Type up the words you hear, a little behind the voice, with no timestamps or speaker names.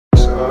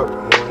up,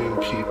 morning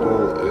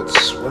people?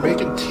 We're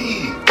making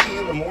tea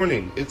in the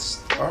morning.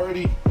 It's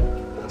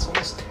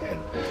almost 10.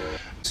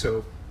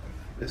 So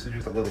this is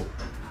just a little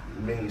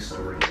mini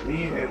story.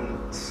 Me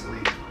and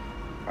sleep.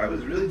 I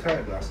was really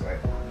tired last night.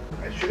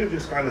 I should have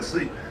just gone to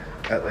sleep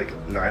at like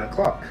 9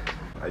 o'clock.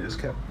 I just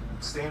kept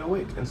staying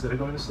awake instead of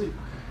going to sleep.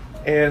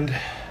 And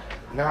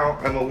now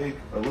I'm awake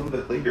a little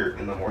bit later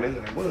in the morning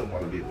than I wouldn't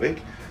want to be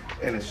awake.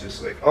 And it's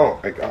just like, oh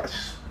my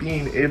gosh,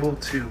 being able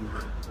to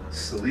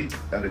sleep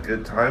at a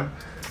good time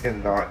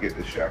and not get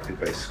distracted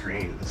by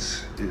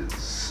screens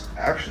is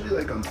actually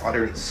like a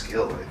modern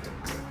skill, I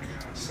think.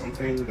 Like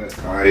something that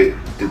I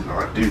did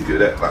not do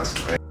good at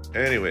last night.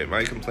 Anyway,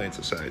 my complaints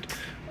aside,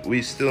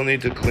 we still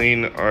need to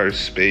clean our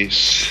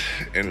space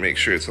and make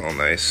sure it's all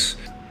nice.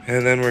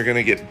 And then we're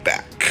gonna get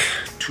back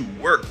to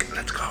work.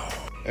 Let's go.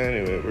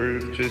 Anyway, we're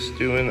just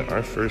doing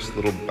our first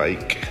little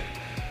bike.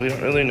 We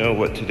don't really know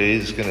what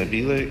today's gonna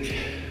be like,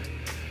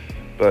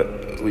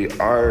 but we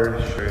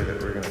are sure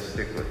that we're gonna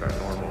stick with our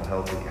normal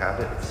healthy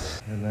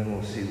habits, and then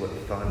we'll see what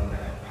fun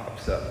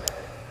pops up.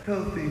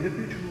 Healthy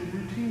habitual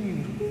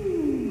routines,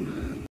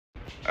 woo!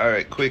 All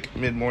right, quick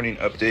mid-morning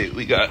update.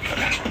 We got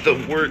the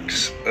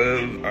works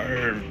of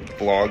our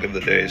vlog of the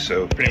day.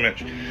 So pretty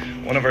much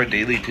one of our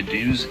daily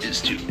to-dos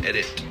is to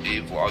edit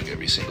a vlog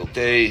every single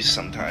day.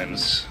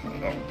 Sometimes,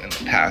 well, in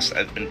the past,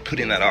 I've been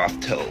putting that off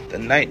till the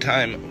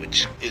nighttime,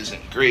 which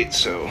isn't great.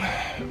 So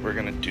we're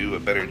gonna do a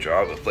better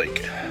job of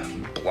like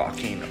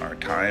blocking our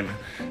time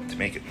to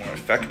make it more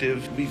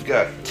effective. We've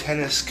got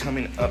tennis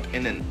coming up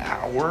in an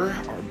hour.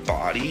 Our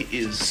body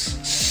is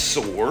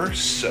sore,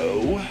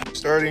 so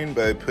starting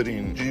by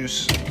putting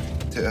juice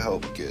to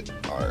help get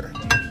our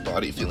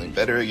body feeling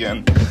better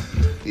again.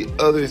 The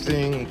other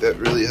thing that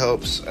really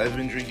helps, I've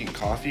been drinking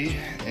coffee,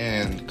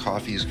 and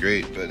coffee's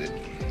great, but it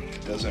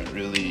doesn't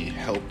really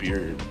help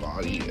your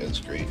body as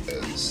great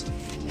as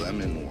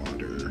lemon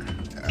water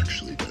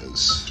actually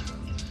does.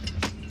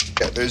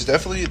 Yeah, there's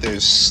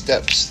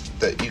steps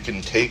that you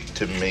can take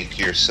to make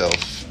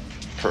yourself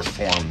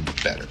perform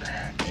better,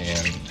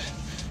 and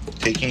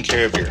taking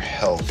care of your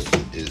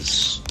health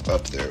is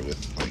up there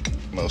with like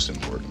most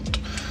important.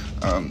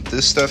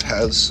 This stuff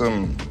has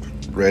some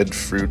red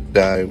fruit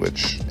dye,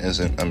 which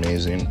isn't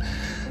amazing.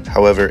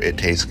 However, it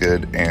tastes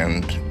good,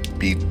 and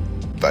B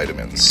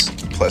vitamins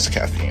plus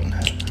caffeine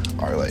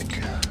are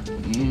like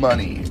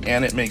money,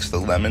 and it makes the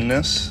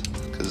lemonness,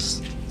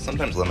 because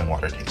sometimes lemon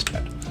water tastes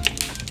bad.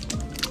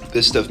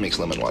 This stuff makes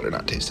lemon water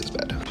not taste as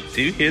bad.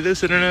 Do you hear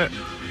this, internet?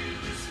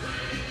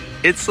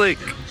 It's like,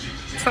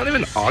 it's not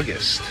even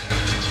August.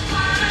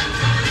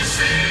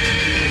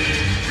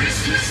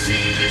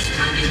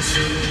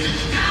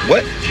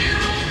 What?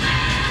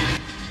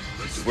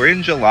 We're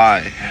in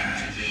July.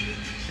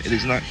 It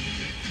is not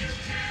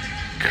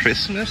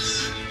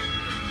Christmas?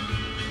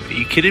 Are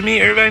you kidding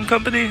me, Irvine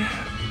Company?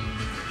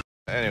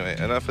 Anyway,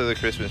 enough of the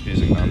Christmas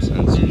music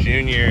nonsense.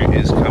 Junior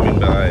is coming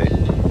by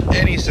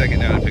any second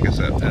now to pick us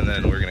up, and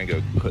then we're gonna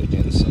go put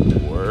in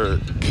some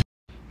work.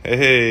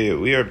 Hey,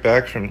 we are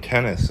back from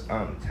tennis.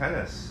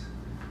 Tennis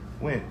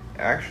went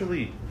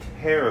actually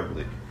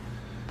terribly.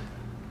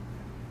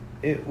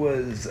 It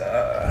was,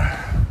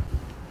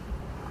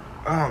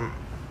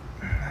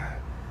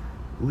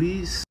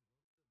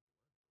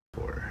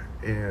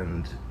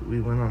 and we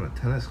went on a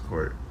tennis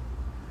court,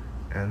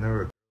 and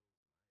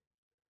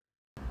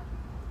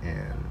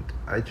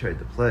I tried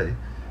to play,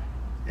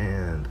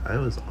 and I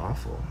was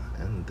awful,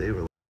 and they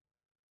were,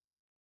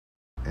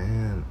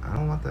 and I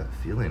don't want that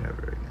feeling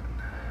ever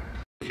again.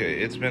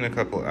 Okay, it's been a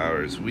couple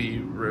hours. We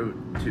wrote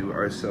to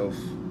ourselves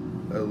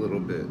a little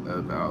bit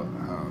about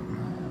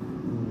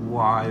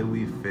why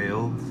we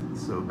failed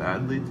so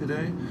badly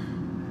today,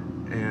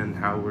 and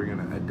how we're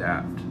gonna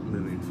adapt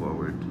moving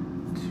forward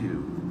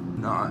to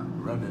not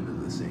run into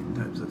the same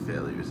types of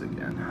failures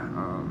again.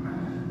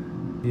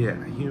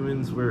 Yeah,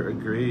 humans, we're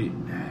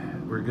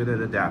good at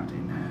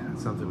adapting.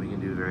 It's something we can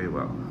do very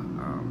well.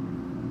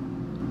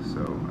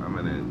 So I'm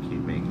gonna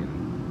keep making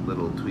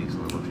little tweaks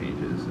and little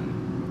changes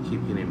and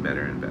keep getting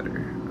better and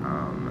better.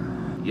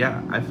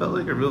 Yeah, I felt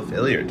like a real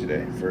failure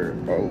today for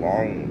a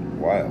long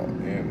while,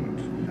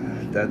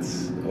 and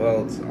that's,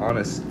 well, it's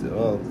honest.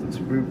 Well, it's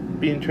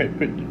being tried.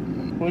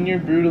 When you're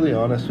brutally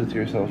honest with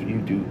yourself, you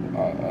do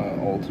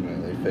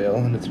ultimately fail,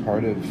 and it's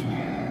part of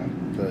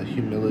the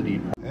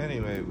humility.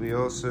 Anyway, we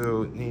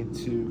also need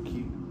to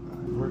keep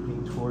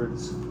working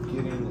towards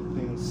getting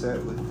things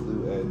set with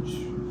Blue Edge.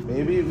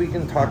 Maybe we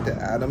can talk to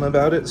Adam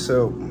about it.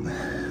 So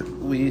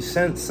we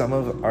sent some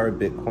of our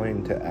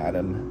Bitcoin to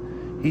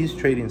Adam. He's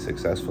trading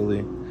successfully,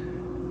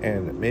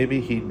 and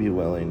maybe he'd be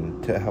willing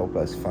to help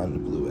us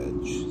fund Blue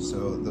Edge.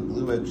 So the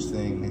Blue Edge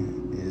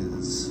thing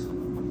is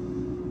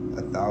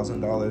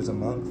 $1,000 a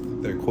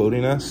month. They're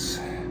quoting us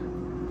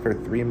for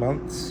 3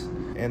 months,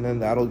 and then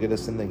that'll get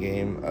us in the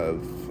game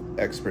of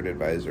expert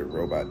advisor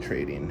robot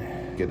trading,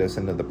 get us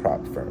into the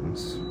prop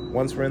firms.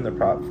 Once we're in the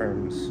prop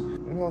firms,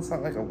 well, it's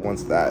not like a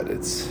once that,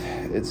 it's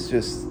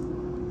just,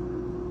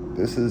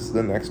 this is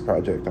the next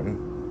project. I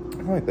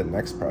don't like the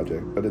next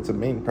project, but it's a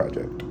main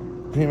project.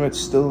 Pretty much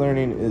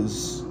STILLearning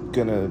is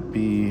gonna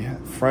be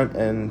front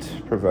end,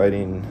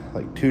 providing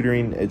like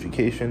tutoring,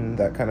 education,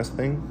 that kind of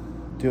thing,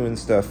 doing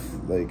stuff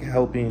like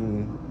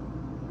helping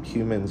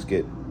humans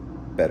get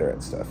better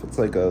at stuff. It's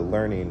like a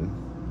learning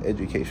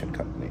education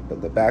company,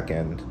 but the back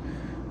end,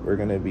 we're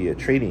gonna be a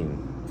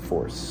trading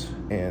force,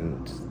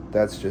 and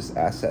that's just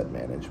asset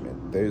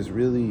management. There's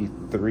really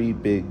three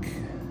big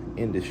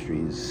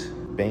industries: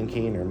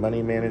 banking or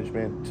money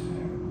management,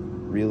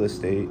 real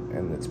estate,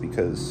 and it's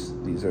because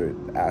these are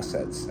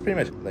assets. Pretty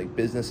much like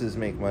businesses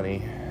make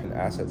money and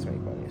assets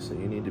make money, so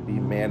you need to be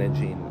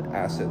managing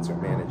assets or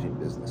managing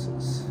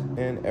businesses.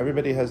 And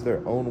everybody has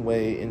their own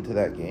way into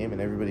that game,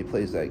 and everybody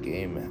plays that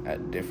game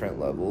at different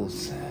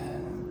levels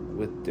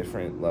with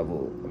different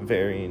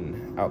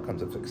varying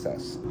outcomes of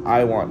success.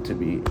 I want to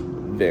be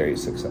very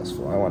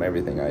successful. I want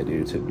everything I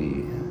do to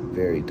be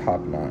very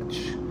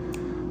top-notch,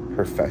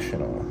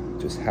 professional,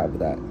 just have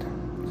that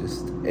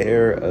just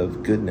air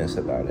of goodness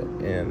about it.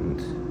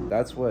 And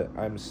that's what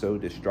I'm so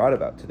distraught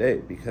about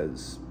today,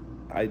 because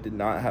I did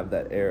not have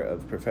that air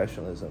of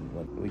professionalism.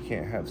 We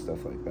can't have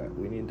stuff like that.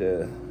 We need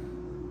to,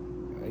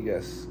 I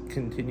guess,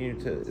 continue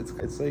to,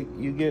 it's like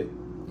you get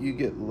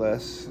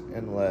less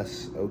and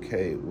less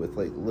okay with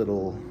like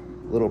little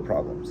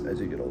problems as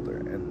you get older,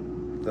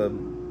 and the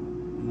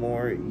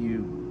more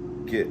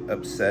you get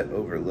upset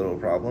over little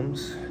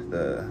problems,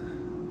 the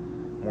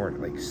more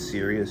like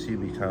serious you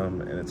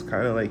become, and it's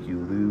kind of like you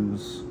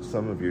lose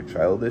some of your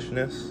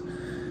childishness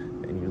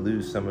and you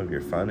lose some of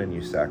your fun, and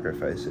you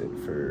sacrifice it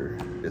for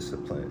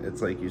discipline.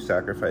 It's like you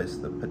sacrifice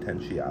the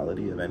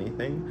potentiality of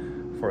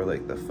anything for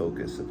like the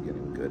focus of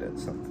getting good at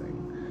something.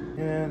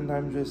 And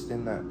I'm just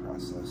in that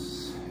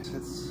process.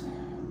 It's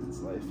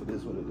life. It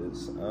is what it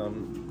is.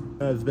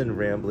 I've been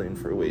rambling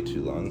for way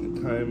too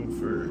long. Time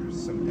for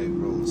some egg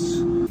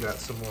rolls. Got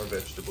some more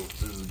vegetable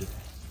food.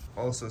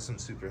 Also some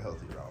super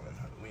healthy ramen.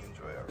 We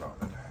enjoy our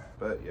ramen.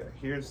 But yeah,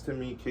 here's to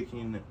me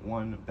kicking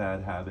one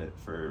bad habit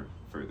for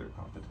further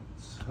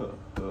competence.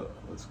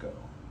 Let's go.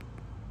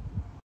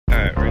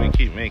 Alright, we're gonna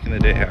keep making the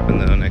day happen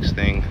though. Next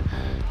thing,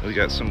 we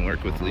got some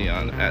work with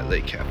Leon at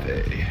Lake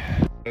Cafe.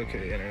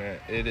 Okay,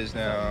 internet, it is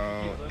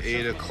now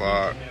 8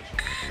 o'clock.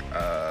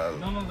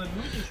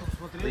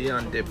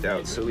 Leon dipped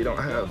out, so we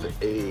don't have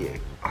a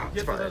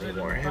hotspot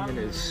anymore. Him and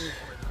his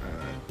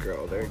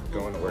girl, they're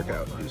going to work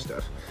out and do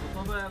stuff.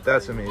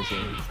 That's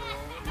amazing.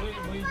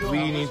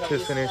 We need to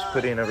finish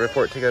putting a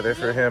report together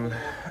for him,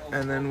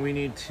 and then we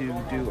need to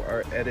do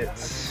our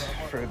edits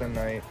for the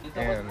night.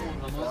 And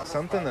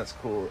something that's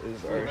cool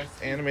is our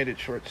animated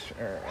shorts,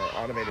 or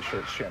our automated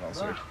shorts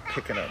channels are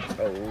picking up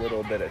a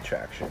little bit of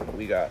traction.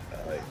 We got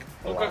like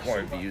a lot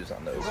more views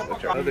on those,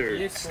 which our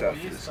other stuff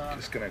is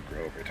just gonna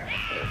grow over time.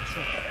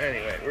 But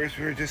anyway,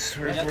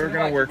 we're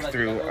gonna work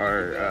through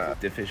our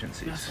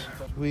deficiencies.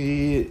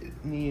 We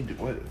need,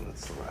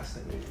 what's the last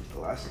thing we need? The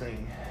last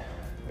thing,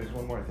 there's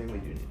one more thing we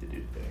do need to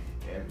do today,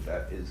 and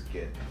that is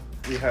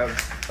we have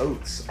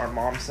oats. Our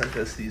mom sent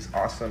us these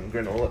awesome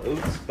granola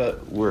oats,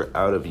 but we're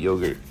out of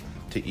yogurt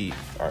to eat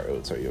our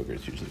oats. Our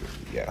yogurt's usually,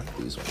 yeah,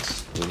 these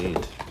ones.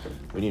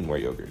 We need more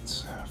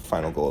yogurts.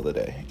 Final goal of the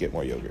day, get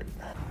more yogurt.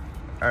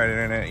 All right,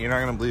 internet, you're not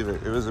gonna believe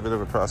it. It was a bit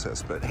of a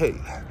process, but hey,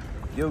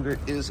 yogurt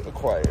is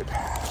acquired.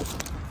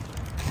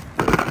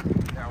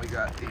 Now we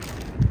got a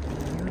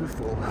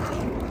beautiful,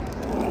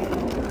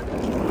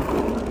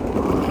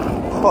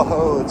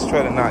 whoa, let's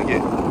try to not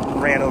get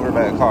ran over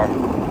by a car.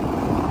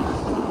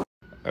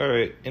 All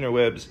right,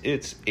 interwebs,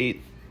 it's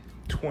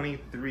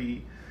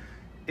 8:23.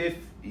 If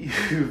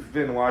you've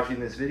been watching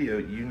this video,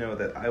 you know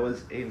that I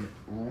was a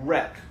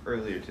wreck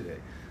earlier today.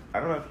 I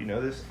don't know if you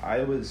know this.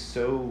 I was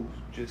so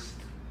just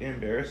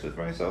embarrassed with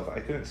myself. I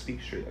couldn't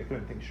speak straight. I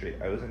couldn't think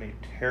straight. I was in a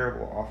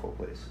terrible, awful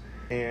place.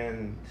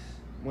 And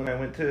when I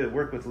went to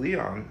work with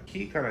Leon,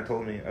 he kind of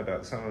told me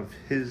about some of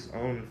his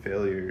own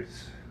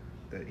failures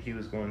that he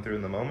was going through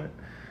in the moment.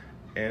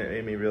 And it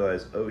made me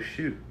realize, oh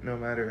shoot, no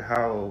matter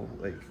how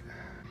like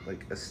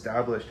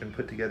established and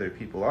put together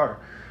people are,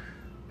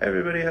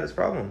 everybody has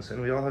problems and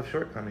we all have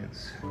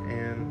shortcomings.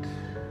 And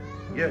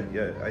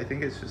yeah, I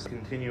think it's just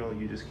continual.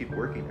 You just keep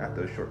working at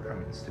those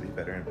shortcomings to be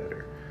better and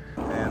better.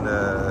 And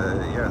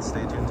yeah,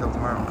 stay tuned till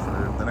tomorrow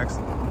for the next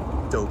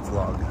dope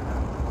vlog.